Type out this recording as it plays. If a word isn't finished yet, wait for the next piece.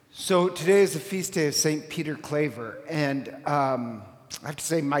So today is the feast day of St. Peter Claver, and I have to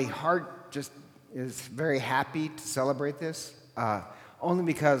say my heart just is very happy to celebrate this, only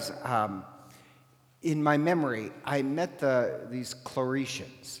because in my memory I met these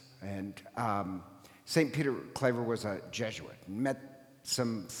Claretians, and St. Peter Claver was a Jesuit, and met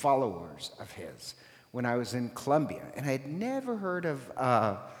some followers of his when I was in Colombia, and I had never heard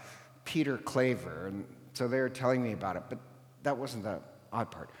of Peter Claver, and so they were telling me about it, but that wasn't the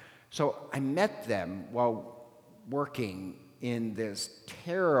odd part. So I met them while working in this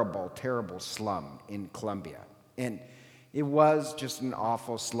terrible, terrible slum in Colombia. And it was just an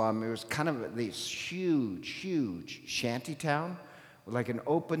awful slum. It was kind of this huge, huge shanty town with like an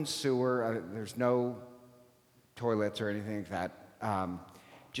open sewer. There's no toilets or anything like that.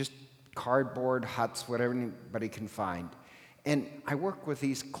 Just cardboard huts, whatever anybody can find. And I worked with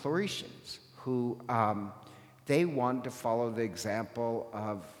these Claretians who they wanted to follow the example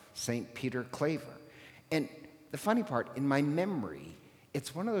of St. Peter Claver. And the funny part, in my memory,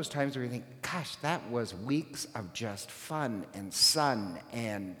 it's one of those times where you think, gosh, that was weeks of just fun and sun,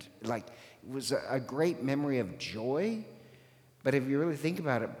 and like it was a great memory of joy. But if you really think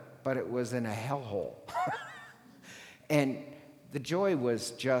about it, but it was in a hellhole. And the joy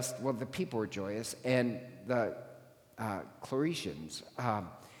was just, well, the people were joyous, and the Claretians,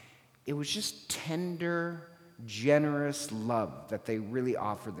 it was just tender, generous love that they really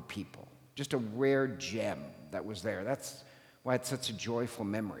offered the people. Just a rare gem that was there. That's why it's such a joyful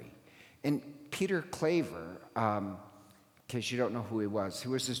memory. And Peter Claver, in case you don't know who he was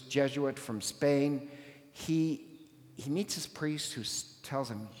this Jesuit from Spain. He meets this priest who tells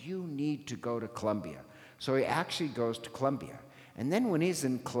him, you need to go to Colombia. So he actually goes to Colombia. And then when he's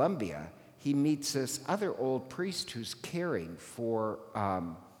in Colombia, he meets this other old priest who's caring for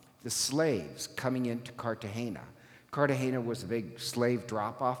the slaves coming into Cartagena. Cartagena was a big slave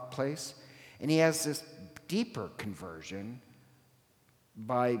drop-off place, and he has this deeper conversion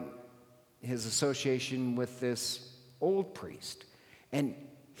by his association with this old priest. And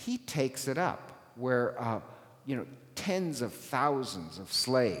he takes it up where, tens of thousands of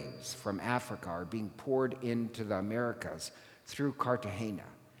slaves from Africa are being poured into the Americas through Cartagena.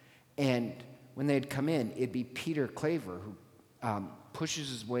 And when they'd come in, it'd be Peter Claver who pushes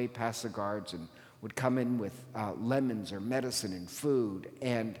his way past the guards and would come in with lemons or medicine and food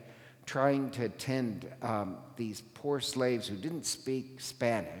and trying to attend these poor slaves who didn't speak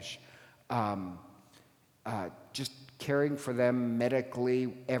Spanish, just caring for them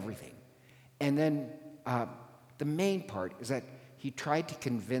medically, everything. And then the main part is that he tried to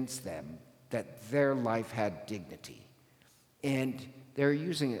convince them that their life had dignity. And they're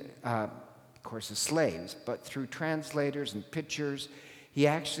using it, of course, as slaves, but through translators and pictures, he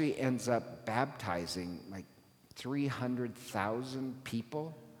actually ends up baptizing like 300,000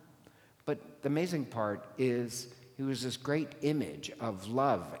 people. But the amazing part is he was this great image of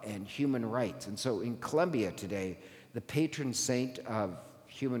love and human rights. And so in Colombia today, the patron saint of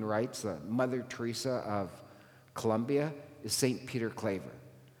human rights, the Mother Teresa of Colombia, is St. Peter Claver.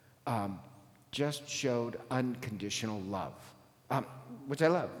 Just showed unconditional love, which I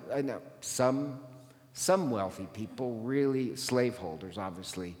love. I know some wealthy people, really slaveholders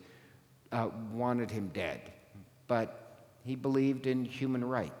obviously, wanted him dead, but he believed in human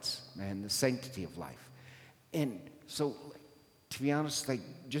rights and the sanctity of life. And so, to be honest, like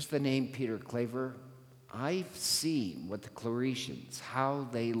just the name Peter Claver, I've seen what the Claretians, how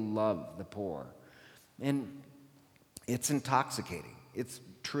they love the poor. And it's intoxicating. It's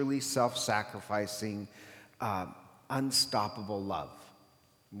truly self-sacrificing, unstoppable love,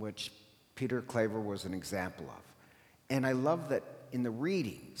 which Peter Claver was an example of. And I love that in the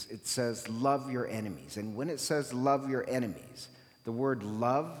readings it says, love your enemies. And when it says love your enemies, the word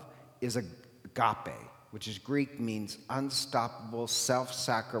love is agape, which is Greek, means unstoppable,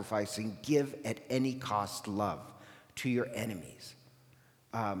 self-sacrificing, give at any cost love to your enemies.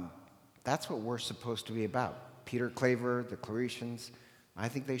 That's what we're supposed to be about. Peter Claver, the Claretians, I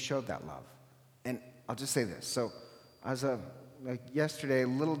think they showed that love. And I'll just say this. So I was yesterday a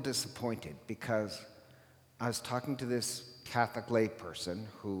little disappointed because I was talking to this Catholic layperson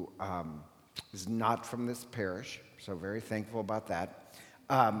who is not from this parish, so very thankful about that.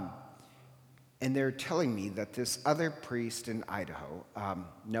 And they're telling me that this other priest in Idaho,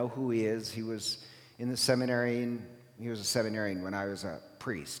 know who he is. He was in the seminary, and he was a seminarian when I was a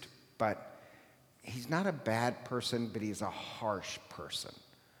priest. But he's not a bad person, but he's a harsh person.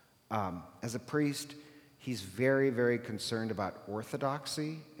 As a priest, he's very, very concerned about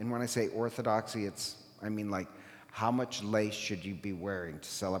orthodoxy. And when I say orthodoxy, I mean like how much lace should you be wearing to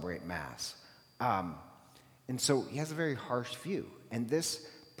celebrate Mass? And so he has a very harsh view. And this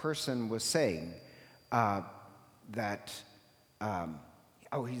person was saying that,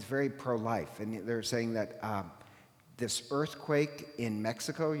 he's very pro-life. And they're saying that this earthquake in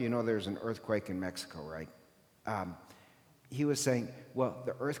Mexico, there's an earthquake in Mexico, right? He was saying, well,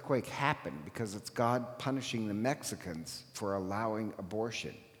 the earthquake happened because it's God punishing the Mexicans for allowing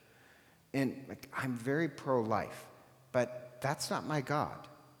abortion. And I'm very pro-life, but that's not my God.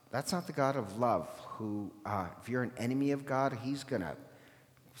 That's not the God of love who, if you're an enemy of God, he's going to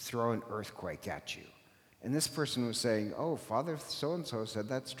throw an earthquake at you. And this person was saying, oh, Father so-and-so said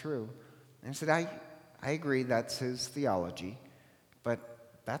that's true. And I said, I agree, that's his theology, but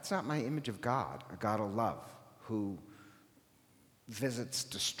that's not my image of God, a God of love who visits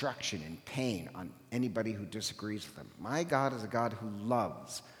destruction and pain on anybody who disagrees with him. My God is a God who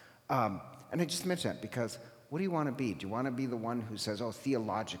loves. And I just mention that because what do you want to be? Do you want to be the one who says, oh,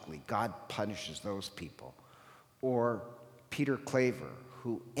 theologically, God punishes those people? Or Peter Claver,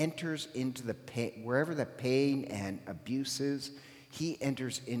 who enters into the pain, wherever the pain and abuse is, he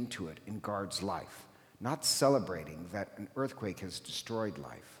enters into it and guards life, not celebrating that an earthquake has destroyed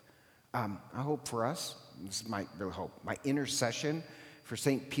life. I hope for us, this is my real hope, my intercession for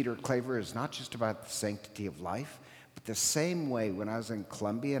St. Peter Claver is not just about the sanctity of life, but the same way when I was in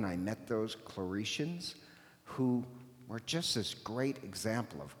Colombia and I met those Claretians who were just this great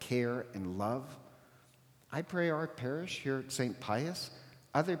example of care and love. I pray our parish here at St. Pius,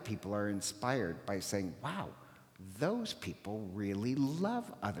 other people are inspired by saying, wow, those people really love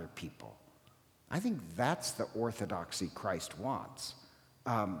other people. I think that's the orthodoxy Christ wants.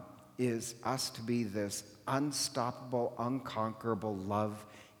 Is us to be this unstoppable, unconquerable love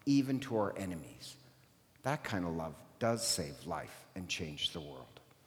even to our enemies. That kind of love does save life and change the world.